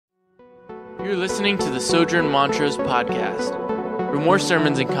You're listening to the Sojourn Montrose podcast. For more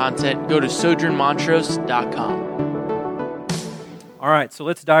sermons and content, go to sojournmontrose.com. All right, so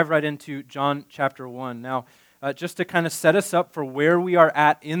let's dive right into John chapter 1. Now, just to kind of set us up for where we are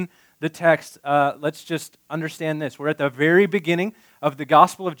at in the text, let's just understand this. We're at the very beginning of the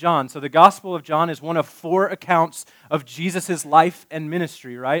Gospel of John. So the Gospel of John is one of four accounts of Jesus' life and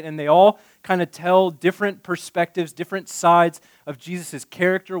ministry, right? And they all kind of tell different perspectives, different sides of Jesus'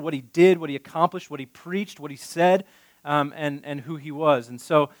 character, what he did, what he accomplished, what he preached, what he said, and who he was. And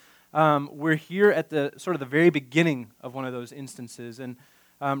so we're here at the sort of the very beginning of one of those instances. And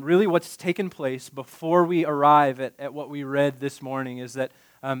really what's taken place before we arrive at what we read this morning is that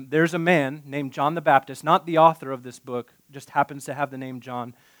there's a man named John the Baptist, not the author of this book, just happens to have the name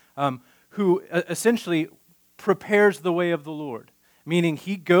John, who essentially prepares the way of the Lord. Meaning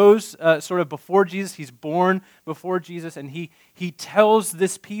he goes sort of before Jesus, he's born before Jesus, and he tells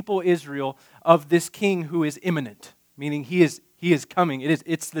this people, Israel, of this king who is imminent. Meaning he is coming.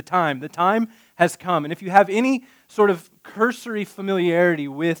 It's the time. The time has come. And if you have any sort of cursory familiarity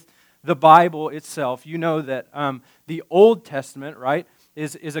with the Bible itself, you know that the Old Testament, right,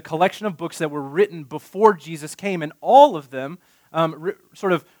 is a collection of books that were written before Jesus came, and all of them,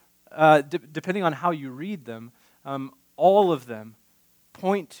 depending on how you read them, all of them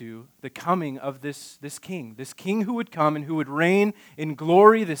point to the coming of this king who would come and who would reign in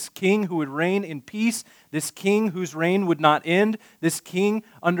glory, this king who would reign in peace, this king whose reign would not end, this king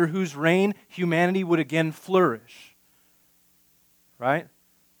under whose reign humanity would again flourish. Right?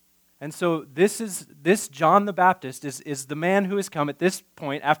 And so this John the Baptist is the man who has come at this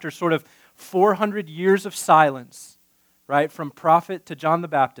point after sort of 400 years of silence, right, from prophet to John the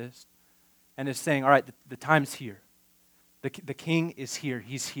Baptist, and is saying, all right, the time's here. The king is here.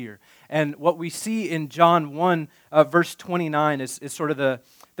 He's here. And what we see in John 1, verse 29 is sort of the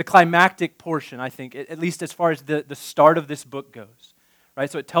climactic portion, I think, at least as far as the start of this book goes.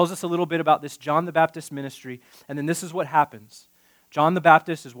 Right? So it tells us a little bit about this John the Baptist ministry, and then this is what happens. John the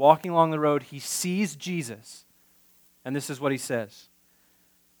Baptist is walking along the road. He sees Jesus, and this is what he says.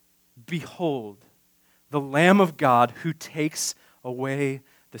 Behold, the Lamb of God who takes away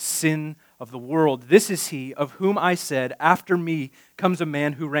the sin of the world. This is he of whom I said, after me comes a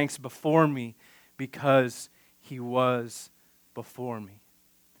man who ranks before me because he was before me.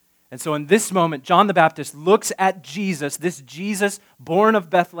 And so in this moment, John the Baptist looks at Jesus, this Jesus born of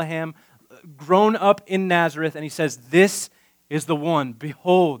Bethlehem, grown up in Nazareth, and he says, this is the one.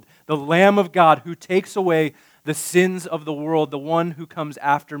 Behold, the Lamb of God who takes away the sins of the world. The one who comes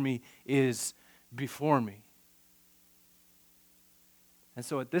after me is before me. And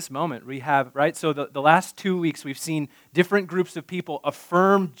so at this moment we have, right, so the last 2 weeks we've seen different groups of people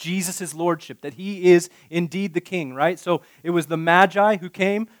affirm Jesus' lordship, that he is indeed the king, right? So it was the Magi who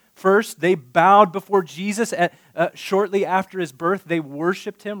came first. They bowed before Jesus shortly after his birth. They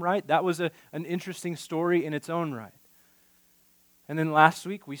worshiped him, right? That was an interesting story in its own right. And then last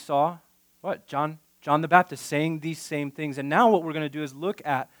week we saw, what? John the Baptist saying these same things. And now what we're going to do is look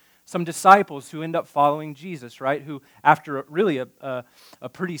at some disciples who end up following Jesus, right? Who, after a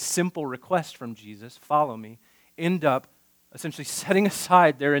pretty simple request from Jesus, follow me, end up essentially setting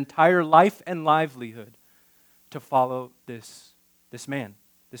aside their entire life and livelihood to follow this man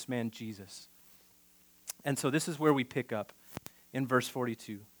Jesus. And so this is where we pick up in verse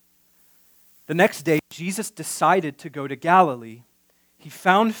 42. The next day, Jesus decided to go to Galilee. He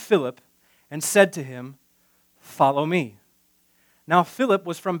found Philip and said to him, follow me. Now Philip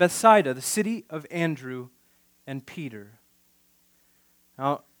was from Bethsaida, the city of Andrew and Peter.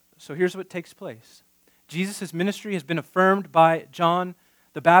 Now, so here's what takes place. Jesus' ministry has been affirmed by John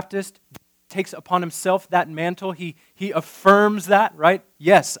the Baptist. Takes upon himself that mantle. He affirms that, right?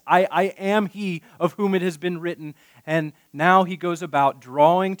 Yes, I am he of whom it has been written. And now he goes about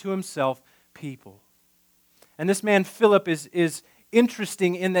drawing to himself people. And this man Philip is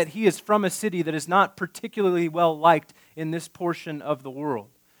interesting in that he is from a city that is not particularly well liked in this portion of the world.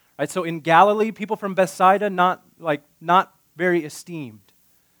 Right? So in Galilee, people from Bethsaida not very esteemed.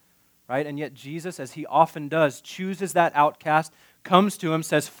 Right? And yet Jesus, as he often does, chooses that outcast, comes to him,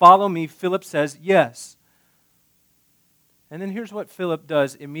 says, follow me. Philip says, yes. And then here's what Philip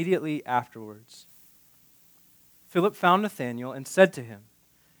does immediately afterwards. Philip found Nathanael and said to him,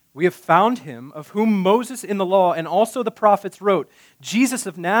 we have found him of whom Moses in the law and also the prophets wrote, Jesus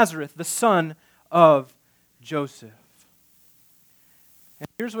of Nazareth, the son of Joseph. And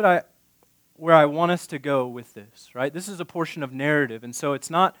here's where I want us to go with this, right? This is a portion of narrative, and so it's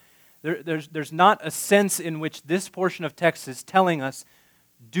not there's not a sense in which this portion of text is telling us,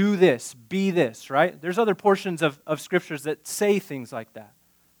 do this, be this, right? There's other portions of scriptures that say things like that.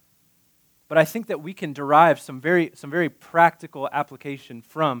 but I think that we can derive some very practical application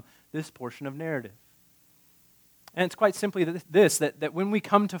from this portion of narrative. And it's quite simply that when we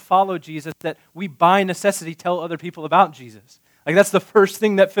come to follow Jesus, that we by necessity tell other people about Jesus. Like that's the first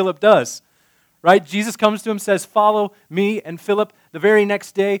thing that Philip does, right? Jesus comes to him, says, "Follow me," and Philip, the very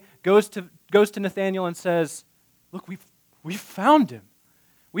next day, goes to Nathanael and says, "Look, we've found him.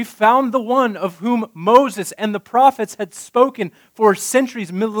 We found the one of whom Moses and the prophets had spoken for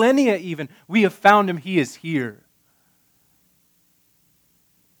centuries, millennia even. We have found him. He is here."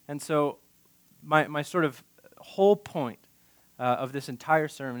 And so my sort of whole point of this entire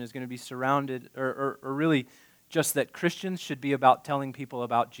sermon is going to be surrounded, or really just that Christians should be about telling people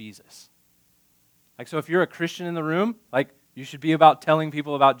about Jesus. Like, so if you're a Christian in the room, like, you should be about telling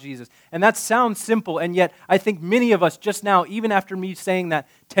people about Jesus. And that sounds simple, and yet I think many of us just now, even after me saying that,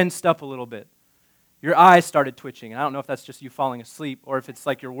 tensed up a little bit. Your eyes started twitching, and I don't know if that's just you falling asleep or if it's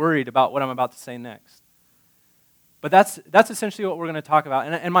like you're worried about what I'm about to say next. But that's essentially what we're going to talk about.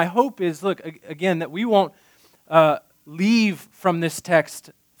 And my hope is, look, again, that we won't leave from this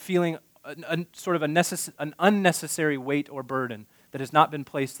text feeling sort of an unnecessary weight or burden that has not been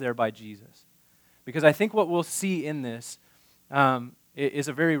placed there by Jesus. Because I think what we'll see in this is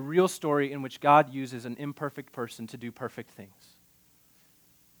a very real story in which God uses an imperfect person to do perfect things.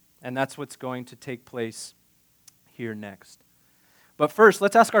 And that's what's going to take place here next. But first,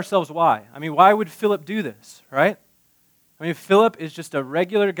 let's ask ourselves why. I mean, why would Philip do this, right? I mean, Philip is just a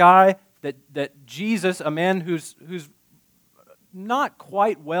regular guy that Jesus, a man who's not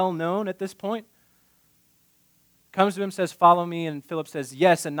quite well known at this point, comes to him, says, "Follow me," and Philip says,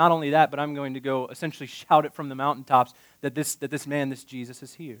 "Yes," and not only that, but I'm going to go essentially shout it from the mountaintops that this man, this Jesus,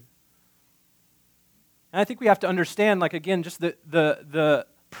 is here. And I think we have to understand, like, again, just the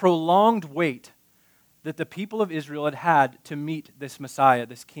prolonged wait that the people of Israel had to meet this Messiah,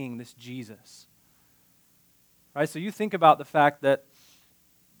 this King, this Jesus. Right? So you think about the fact that,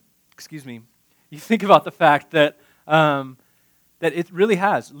 that it really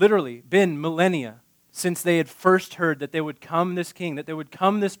has literally been millennia since they had first heard that there would come this king, that there would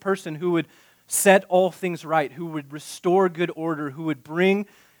come this person who would set all things right, who would restore good order, who would bring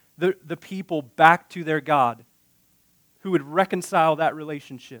the people back to their God, who would reconcile that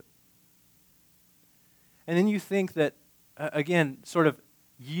relationship. And then you think that, again, sort of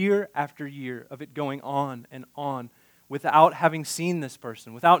year after year of it going on and on without having seen this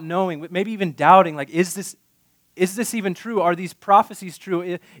person, without knowing, maybe even doubting, like, is this even true? Are these prophecies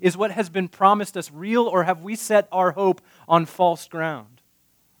true? Is what has been promised us real, or have we set our hope on false ground?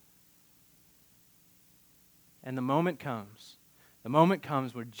 And the moment comes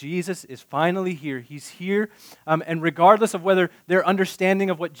where Jesus is finally here. He's here, and regardless of whether their understanding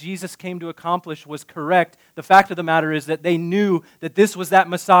of what Jesus came to accomplish was correct, the fact of the matter is that they knew that this was that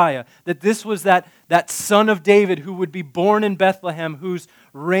Messiah, that this was that Son of David who would be born in Bethlehem, whose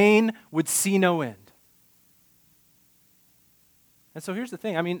reign would see no end. And so here's the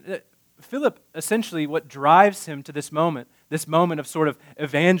thing. I mean, Philip, essentially what drives him to this moment of sort of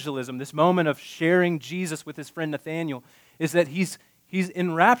evangelism, this moment of sharing Jesus with his friend Nathanael, is that he's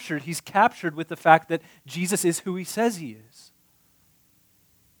enraptured, he's captured with the fact that Jesus is who he says he is.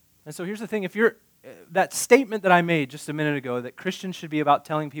 And so here's the thing. If you're, that statement that I made just a minute ago, that Christians should be about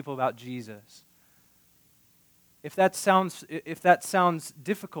telling people about Jesus, if that sounds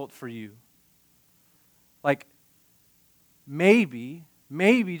difficult for you, like, maybe,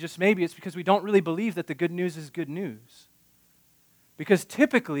 just maybe, it's because we don't really believe that the good news is good news. Because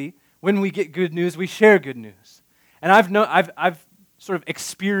typically, when we get good news, we share good news. And I've sort of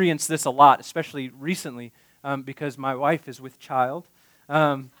experienced this a lot, especially recently, because my wife is with child,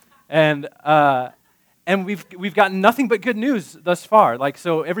 and we've gotten nothing but good news thus far. Like,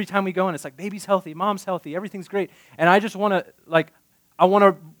 so every time we go in, it's like, baby's healthy, mom's healthy, everything's great, and I just want to I want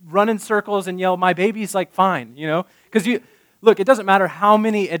to run in circles and yell, "My baby's like fine," you know? Because look, it doesn't matter how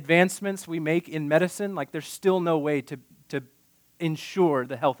many advancements we make in medicine, like, there's still no way to ensure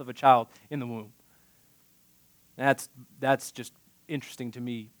the health of a child in the womb. That's just interesting to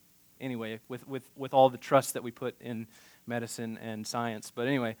me anyway, with all the trust that we put in medicine and science. But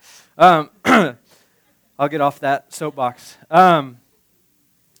anyway, I'll get off that soapbox. But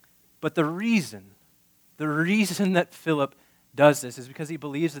the reason that Philip does this is because he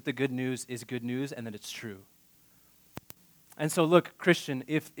believes that the good news is good news and that it's true. And so look, Christian,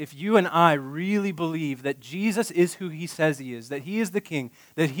 if you and I really believe that Jesus is who he says he is, that he is the king,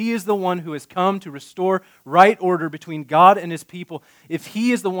 that he is the one who has come to restore right order between God and his people, if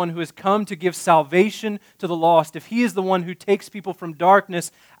he is the one who has come to give salvation to the lost, if he is the one who takes people from darkness,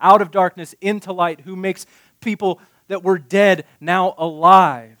 out of darkness, into light, who makes people that were dead now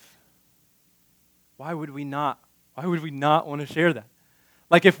alive, Why would we not? Why would we not want to share that?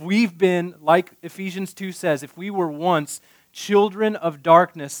 Like if we've been, like Ephesians 2 says, if we were once children of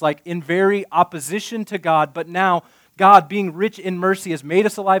darkness, like in very opposition to God, but now God, being rich in mercy, has made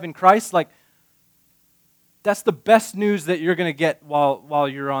us alive in Christ, like that's the best news that you're going to get while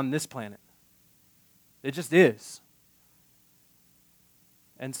you're on this planet. It just is.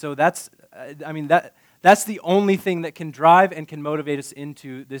 And so that's the only thing that can drive and can motivate us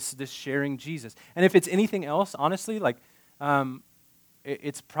into this sharing Jesus. And if it's anything else, honestly, like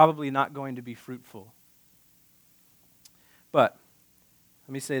it's probably not going to be fruitful. But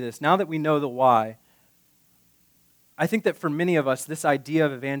let me say this. Now that we know the why, I think that for many of us, this idea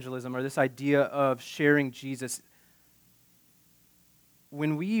of evangelism or this idea of sharing Jesus,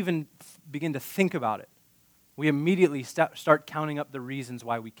 when we even begin to think about it, we immediately start counting up the reasons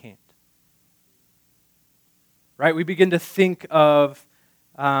why we can't. Right? We begin to think of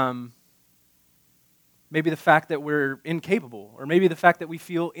maybe the fact that we're incapable, or maybe the fact that we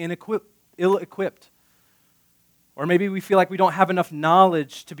feel ill-equipped, or maybe we feel like we don't have enough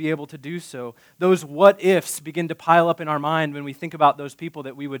knowledge to be able to do so. Those what-ifs begin to pile up in our mind when we think about those people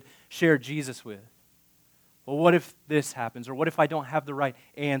that we would share Jesus with. Well, what if this happens? Or what if I don't have the right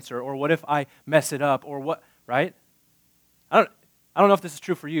answer? Or what if I mess it up? Or what, right? I don't know if this is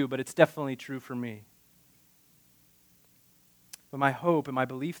true for you, but it's definitely true for me. But my hope and my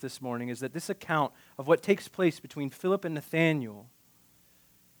belief this morning is that this account of what takes place between Philip and Nathanael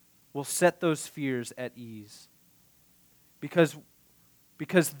will set those fears at ease. Because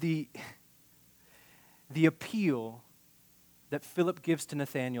the appeal that Philip gives to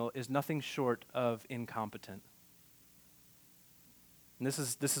Nathanael is nothing short of incompetent. And this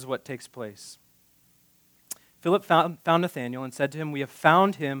is what takes place. Philip found Nathanael and said to him, "We have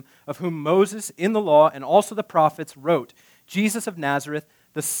found him of whom Moses in the law and also the prophets wrote, Jesus of Nazareth,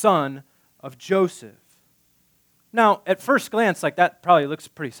 the son of Joseph." Now, at first glance, like that probably looks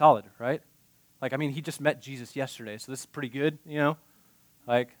pretty solid, right? Like, I mean, he just met Jesus yesterday, so this is pretty good, you know?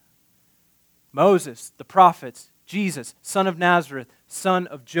 Like, Moses, the prophets, Jesus, son of Nazareth, son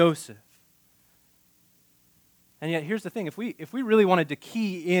of Joseph. And yet, here's the thing. If we really wanted to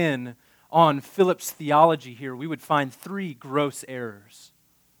key in on Philip's theology here, we would find 3 gross errors.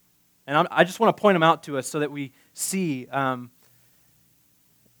 And I just want to point them out to us so that we see, so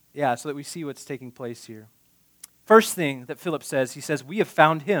that we see what's taking place here. First thing that Philip says, he says, "We have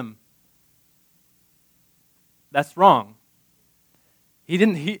found him." That's wrong.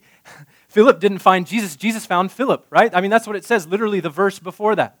 Philip didn't find Jesus. Jesus found Philip, right? I mean, that's what it says, literally the verse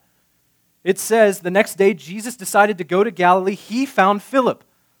before that. It says, the next day Jesus decided to go to Galilee. He found Philip,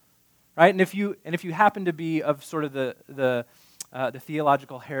 right? And if you happen to be of sort of the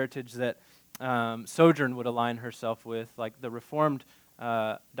theological heritage that Sojourn would align herself with, like the Reformed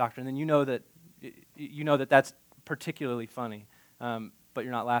doctrine, then you know that that's particularly funny. But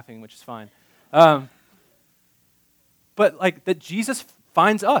you're not laughing, which is fine. But like that Jesus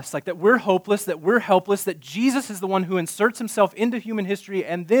finds us, like that we're hopeless, that we're helpless, that Jesus is the one who inserts himself into human history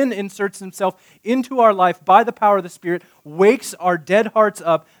and then inserts himself into our life by the power of the Spirit, wakes our dead hearts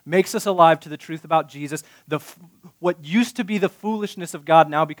up, makes us alive to the truth about Jesus. What used to be the foolishness of God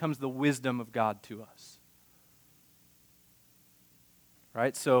now becomes the wisdom of God to us.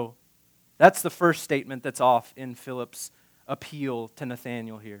 Right? So that's the first statement that's off in Philip's appeal to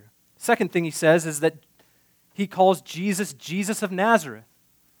Nathanael here. Second thing he says is that he calls Jesus, Jesus of Nazareth.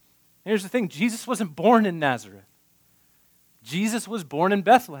 Here's the thing, Jesus wasn't born in Nazareth. Jesus was born in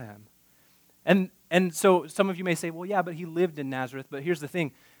Bethlehem. And so some of you may say, well, yeah, but he lived in Nazareth. But here's the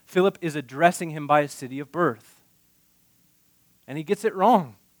thing, Philip is addressing him by his city of birth. And he gets it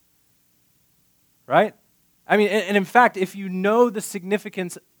wrong. Right? I mean, and in fact, if you know the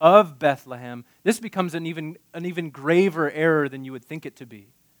significance of Bethlehem, this becomes an even graver error than you would think it to be.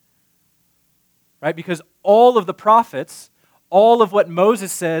 Right? Because all of the prophets, all of what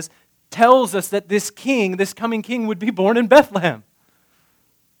Moses says, tells us that this coming king would be born in Bethlehem.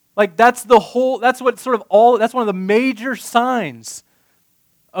 Like that's one of the major signs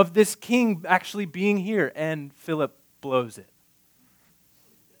of this king actually being here, and Philip blows it.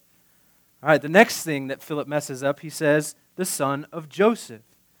 All right, the next thing that Philip messes up, he says, the son of Joseph.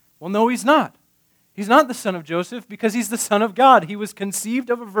 Well, no, he's not. He's not the son of Joseph because he's the son of God. He was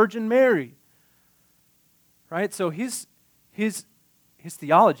conceived of a Virgin Mary. Right? So his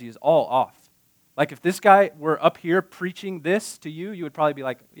theology is all off. Like if this guy were up here preaching this to you, you would probably be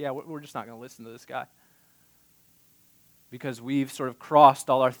like, yeah, we're just not going to listen to this guy. Because we've sort of crossed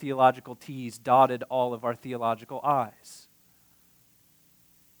all our theological T's, dotted all of our theological I's.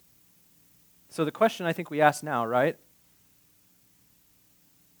 So the question I think we ask now, right?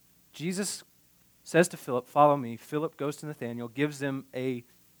 Jesus says to Philip, follow me. Philip goes to Nathanael, gives him a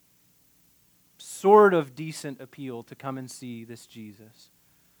sort of decent appeal to come and see this Jesus.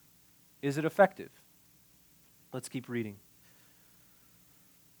 Is it effective? Let's keep reading.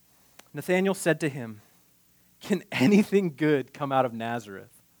 Nathanael said to him, can anything good come out of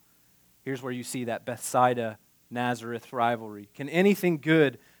Nazareth? Here's where you see that Bethsaida-Nazareth rivalry. Can anything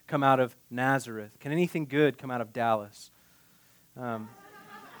good come out of Nazareth? Can anything good come out of Dallas?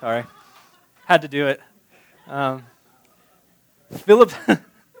 Sorry. Had to do it. Philip,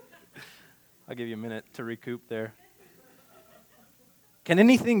 I'll give you a minute to recoup there. Can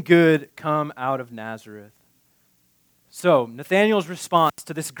anything good come out of Nazareth? So, Nathanael's response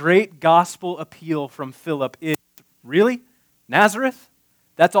to this great gospel appeal from Philip is, really? Nazareth?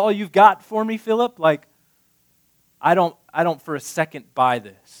 That's all you've got for me, Philip? Like, I don't for a second buy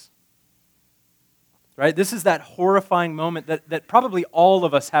this. Right? This is that horrifying moment that probably all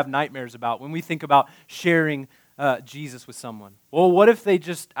of us have nightmares about when we think about sharing Jesus with someone. Well, what if they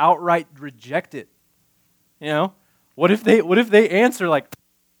just outright reject it? You know? What if they answer like,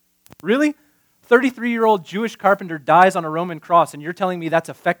 really? 33-year-old Jewish carpenter dies on a Roman cross, and you're telling me that's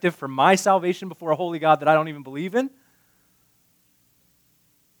effective for my salvation before a holy God that I don't even believe in?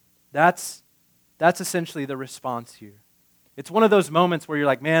 That's essentially the response here. It's one of those moments where you're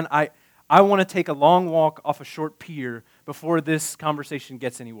like, man, I want to take a long walk off a short pier before this conversation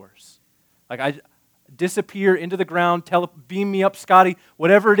gets any worse. Like, I disappear into the ground, beam me up, Scotty,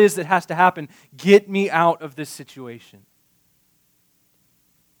 whatever it is that has to happen, get me out of this situation.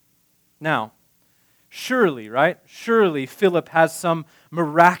 Now, surely, right? Surely Philip has some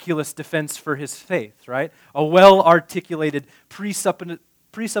miraculous defense for his faith, right? A well-articulated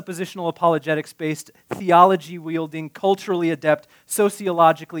presuppositional apologetics-based, theology-wielding, culturally adept,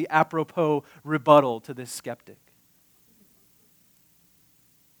 sociologically apropos rebuttal to this skeptic.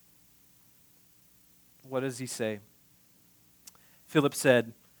 What does he say? Philip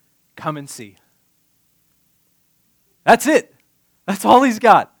said, come and see. That's it. That's all he's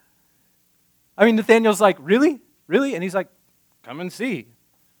got. I mean, Nathanael's like, really? Really? And he's like, come and see.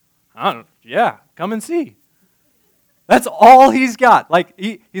 Yeah, come and see. That's all he's got. Like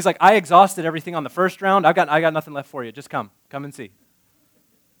he's like, I exhausted everything on the first round. I got nothing left for you. Just come and see.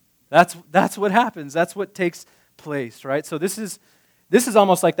 That's what happens. That's what takes place, right? So this is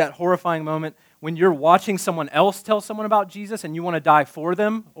almost like that horrifying moment when you're watching someone else tell someone about Jesus and you want to die for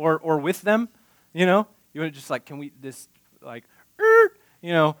them or with them. You know, you want to just like, can we this like,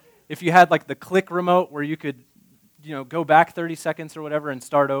 you know, if you had like the click remote where you could, you know, go back 30 seconds or whatever and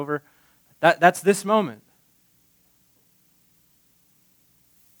start over. That's this moment.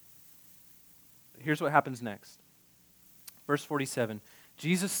 Here's what happens next. Verse 47,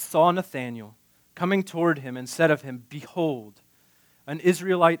 Jesus saw Nathanael coming toward him and said of him, behold, an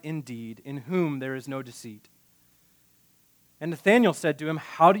Israelite indeed, in whom there is no deceit. And Nathanael said to him,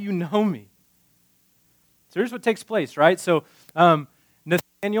 how do you know me? So here's what takes place, right? So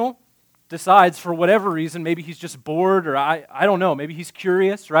Nathanael decides for whatever reason, maybe he's just bored or I don't know, maybe he's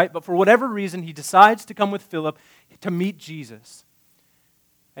curious, right? But for whatever reason, he decides to come with Philip to meet Jesus.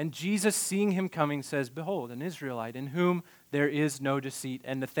 And Jesus, seeing him coming, says, behold, an Israelite in whom there is no deceit.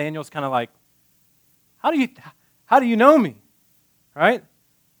 And Nathanael's kind of like, how do you know me? Right?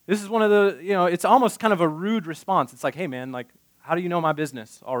 This is one of the, you know, it's almost kind of a rude response. It's like, hey man, like, how do you know my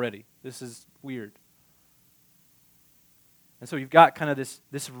business already? This is weird. And so you've got kind of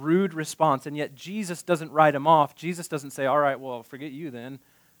this rude response, and yet Jesus doesn't write him off. Jesus doesn't say, all right, well, forget you then.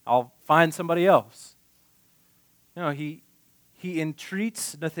 I'll find somebody else. No, he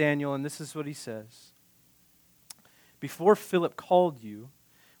entreats Nathanael, and this is what he says. Before Philip called you,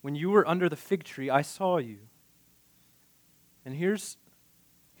 when you were under the fig tree, I saw you. And here's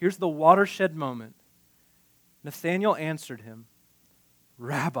the watershed moment. Nathanael answered him,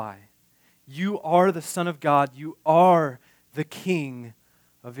 Rabbi, you are the Son of God. You are the King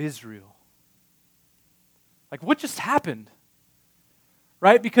of Israel. Like, what just happened?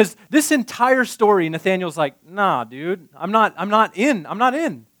 Right? Because this entire story, Nathanael's like, nah, dude, I'm not in.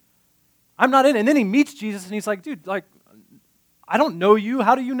 And then he meets Jesus and he's like, dude, like, I don't know you.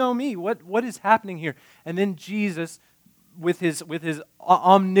 How do you know me? What is happening here? And then Jesus, with his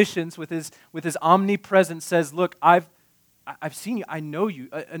omniscience, with his omnipresence, says, look, I've seen you. I know you,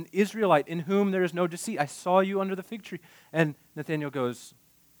 an Israelite in whom there is no deceit. I saw you under the fig tree. And Nathanael goes,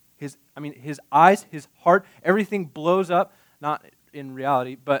 his eyes, his heart, everything blows up. Not in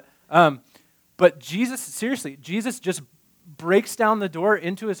reality, but Jesus just breaks down the door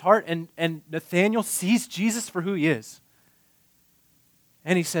into his heart, and Nathanael sees Jesus for who he is.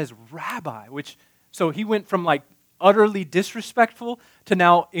 And he says, Rabbi, so he went from like utterly disrespectful to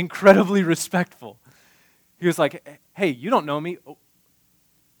now incredibly respectful. He was like, hey, you don't know me. Oh,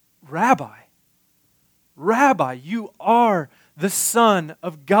 Rabbi, you are the Son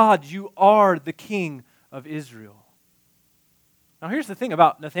of God. You are the King of Israel. Now here's the thing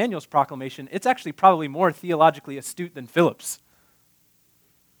about Nathanael's proclamation. It's actually probably more theologically astute than Philip's.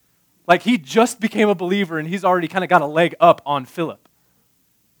 Like he just became a believer and he's already kind of got a leg up on Philip.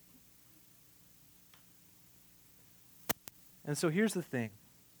 And so here's the thing.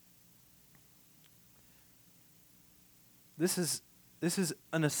 This is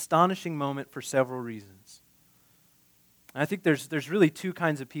an astonishing moment for several reasons. And I think there's really two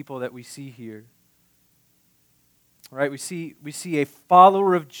kinds of people that we see here. Right? We see a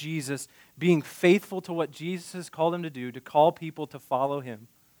follower of Jesus being faithful to what Jesus has called him to do, to call people to follow him.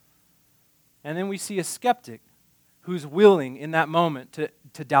 And then we see a skeptic who's willing in that moment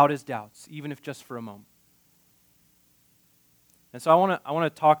to doubt his doubts, even if just for a moment. And so I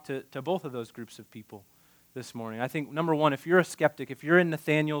want to talk to both of those groups of people this morning. I think, number one, if you're a skeptic, if you're in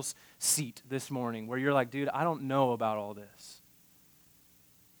Nathanael's seat this morning, where you're like, dude, I don't know about all this,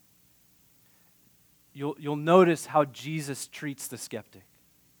 you'll notice how Jesus treats the skeptic.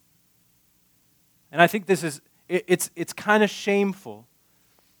 And I think this is, it's kind of shameful.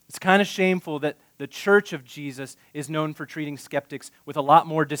 It's kind of shameful that the church of Jesus is known for treating skeptics with a lot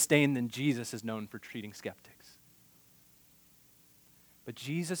more disdain than Jesus is known for treating skeptics. But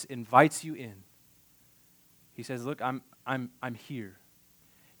Jesus invites you in. He says, look, I'm here.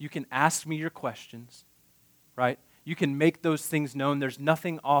 You can ask me your questions, right? You can make those things known. There's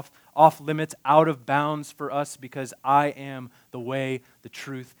nothing off limits, out of bounds for us because I am the way, the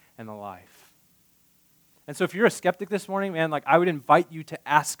truth, and the life. And so if you're a skeptic this morning, man, like I would invite you to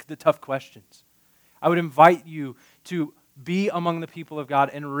ask the tough questions. I would invite you to be among the people of God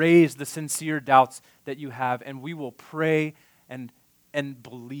and raise the sincere doubts that you have, and we will pray and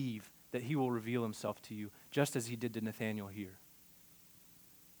believe that he will reveal himself to you, just as he did to Nathanael here.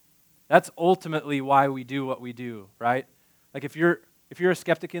 That's ultimately why we do what we do, right? Like if you're a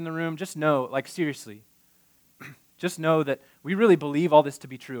skeptic in the room, just know, like seriously, just know that we really believe all this to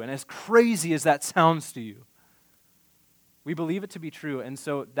be true. And as crazy as that sounds to you, we believe it to be true. And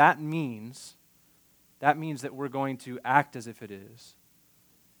so that means that we're going to act as if it is,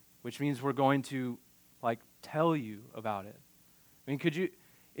 which means we're going to like tell you about it. I mean, could you,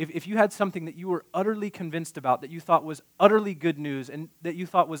 if you had something that you were utterly convinced about, that you thought was utterly good news, and that you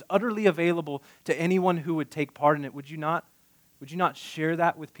thought was utterly available to anyone who would take part in it, would you not share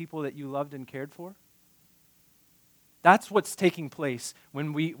that with people that you loved and cared for? That's what's taking place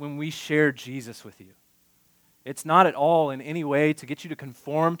when we share Jesus with you. It's not at all in any way to get you to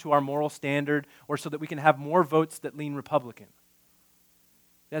conform to our moral standard or so that we can have more votes that lean Republican.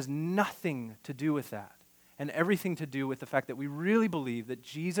 It has nothing to do with that, and everything to do with the fact that we really believe that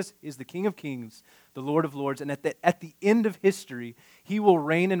Jesus is the King of Kings, the Lord of Lords, and at the end of history, he will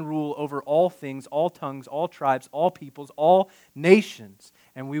reign and rule over all things, all tongues, all tribes, all peoples, all nations,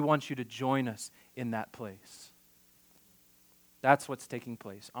 and we want you to join us in that place. That's what's taking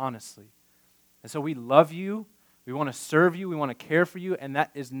place, honestly. And so we love you, we want to serve you, we want to care for you, and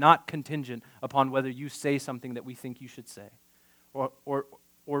that is not contingent upon whether you say something that we think you should say, or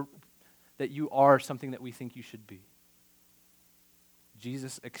that you are something that we think you should be.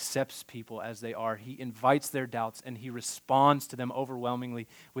 Jesus accepts people as they are. He invites their doubts, and he responds to them overwhelmingly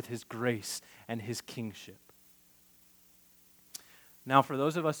with his grace and his kingship. Now, for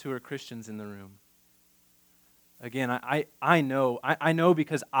those of us who are Christians in the room, again, I know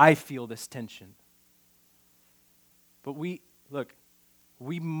because I feel this tension. But we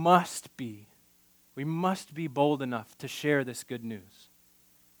must be bold enough to share this good news.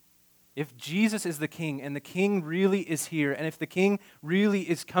 If Jesus is the King, and the King really is here, and if the King really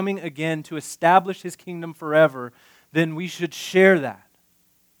is coming again to establish his kingdom forever, then we should share that.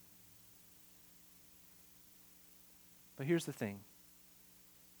 But here's the thing.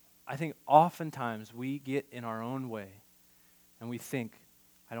 I think oftentimes we get in our own way and we think,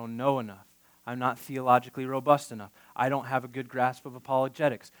 I don't know enough. I'm not theologically robust enough. I don't have a good grasp of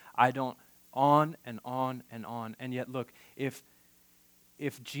apologetics. I don't, on and on and on. And yet, look, if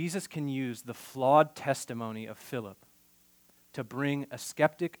Jesus can use the flawed testimony of Philip to bring a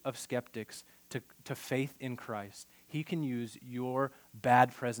skeptic of skeptics to faith in Christ, he can use your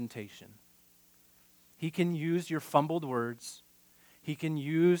bad presentation. He can use your fumbled words. He can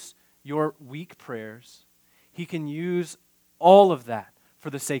use your weak prayers. He can use all of that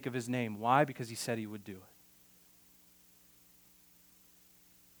for the sake of his name. Why? Because he said he would do it.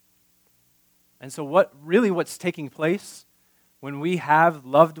 And so what's taking place when we have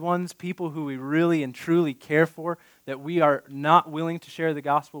loved ones, people who we really and truly care for, that we are not willing to share the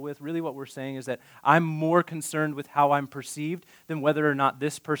gospel with, really what we're saying is that I'm more concerned with how I'm perceived than whether or not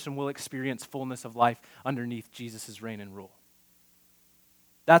this person will experience fullness of life underneath Jesus' reign and rule.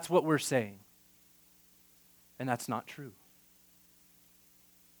 That's what we're saying. And that's not true.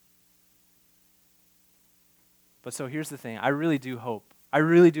 But so here's the thing. I really do hope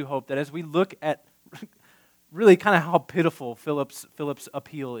that as we look at really kind of how pitiful Philip's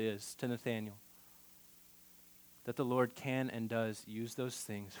appeal is to Nathanael, that the Lord can and does use those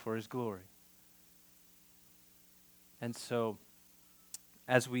things for his glory. And so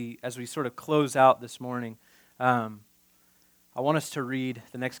as we sort of close out this morning, I want us to read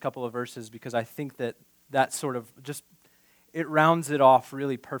the next couple of verses because I think that sort of just, it rounds it off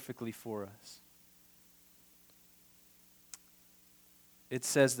really perfectly for us. It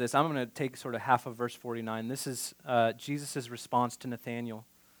says this. I'm going to take sort of half of verse 49. This is Jesus' response to Nathanael.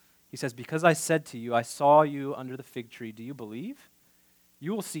 He says, "Because I said to you, I saw you under the fig tree, do you believe?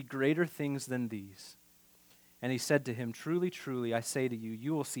 You will see greater things than these." And he said to him, "Truly, truly, I say to you,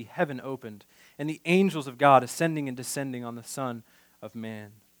 you will see heaven opened, and the angels of God ascending and descending on the Son of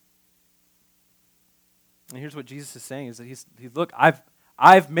Man." And here's what Jesus is saying, is that he's look,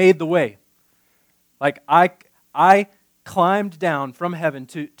 I've made the way. Like, I climbed down from heaven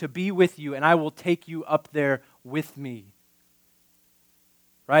to be with you, and I will take you up there with me.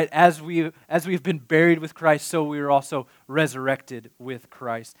 Right? As we've been buried with Christ, so we are also resurrected with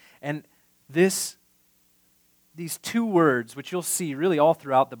Christ. And these two words, which you'll see really all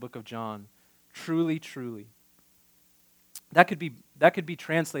throughout the book of John, truly, truly, that could be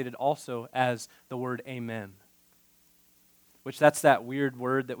translated also as the word amen. Which that's that weird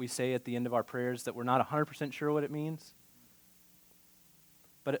word that we say at the end of our prayers that we're not 100% sure what it means.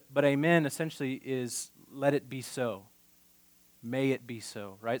 But amen essentially is let it be so. May it be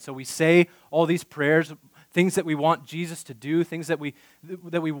so, right? So we say all these prayers, things that we want Jesus to do, things that we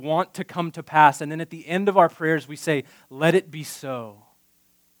want to come to pass, and then at the end of our prayers we say, let it be so.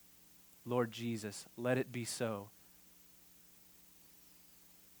 Lord Jesus, let it be so.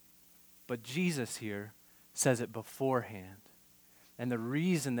 But Jesus here says it beforehand. And the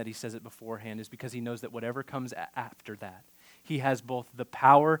reason that he says it beforehand is because he knows that whatever comes after that, he has both the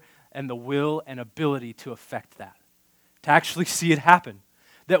power and the will and ability to affect that, to actually see it happen.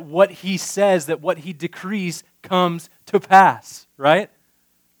 That what he says, that what he decrees comes to pass, right?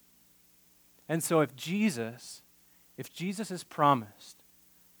 And so if Jesus has promised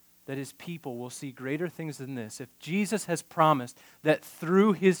that his people will see greater things than this, if Jesus has promised that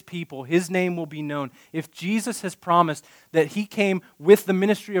through his people his name will be known, if Jesus has promised that he came with the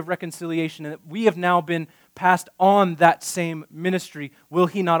ministry of reconciliation and that we have now been passed on that same ministry, will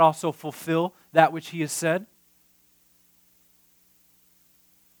he not also fulfill that which he has said?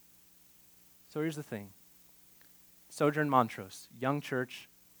 So here's the thing. Sojourn Montrose, young church,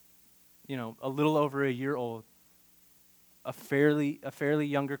 a little over a year old, a fairly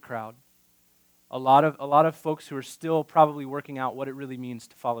younger crowd, a lot of folks who are still probably working out what it really means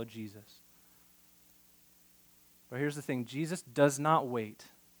to follow Jesus. But here's the thing, Jesus does not wait.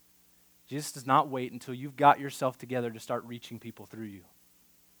 Jesus does not wait until you've got yourself together to start reaching people through you.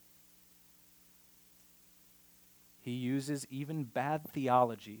 He uses even bad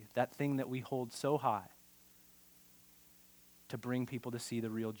theology, that thing that we hold so high, to bring people to see the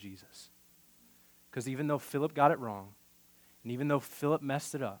real Jesus. Because even though Philip got it wrong, and even though Philip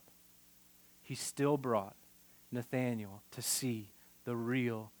messed it up, he still brought Nathanael to see the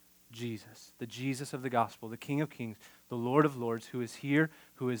real Jesus, the Jesus of the gospel, the King of Kings, the Lord of Lords, who is here,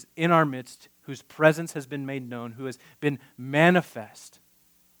 who is in our midst, whose presence has been made known, who has been manifest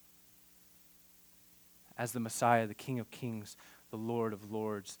as the Messiah, the King of Kings, the Lord of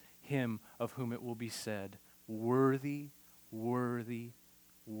Lords, him of whom it will be said, worthy, worthy,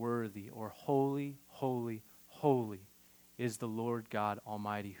 worthy, or holy, holy, holy is the Lord God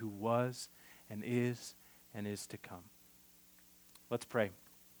Almighty, who was and is to come. Let's pray.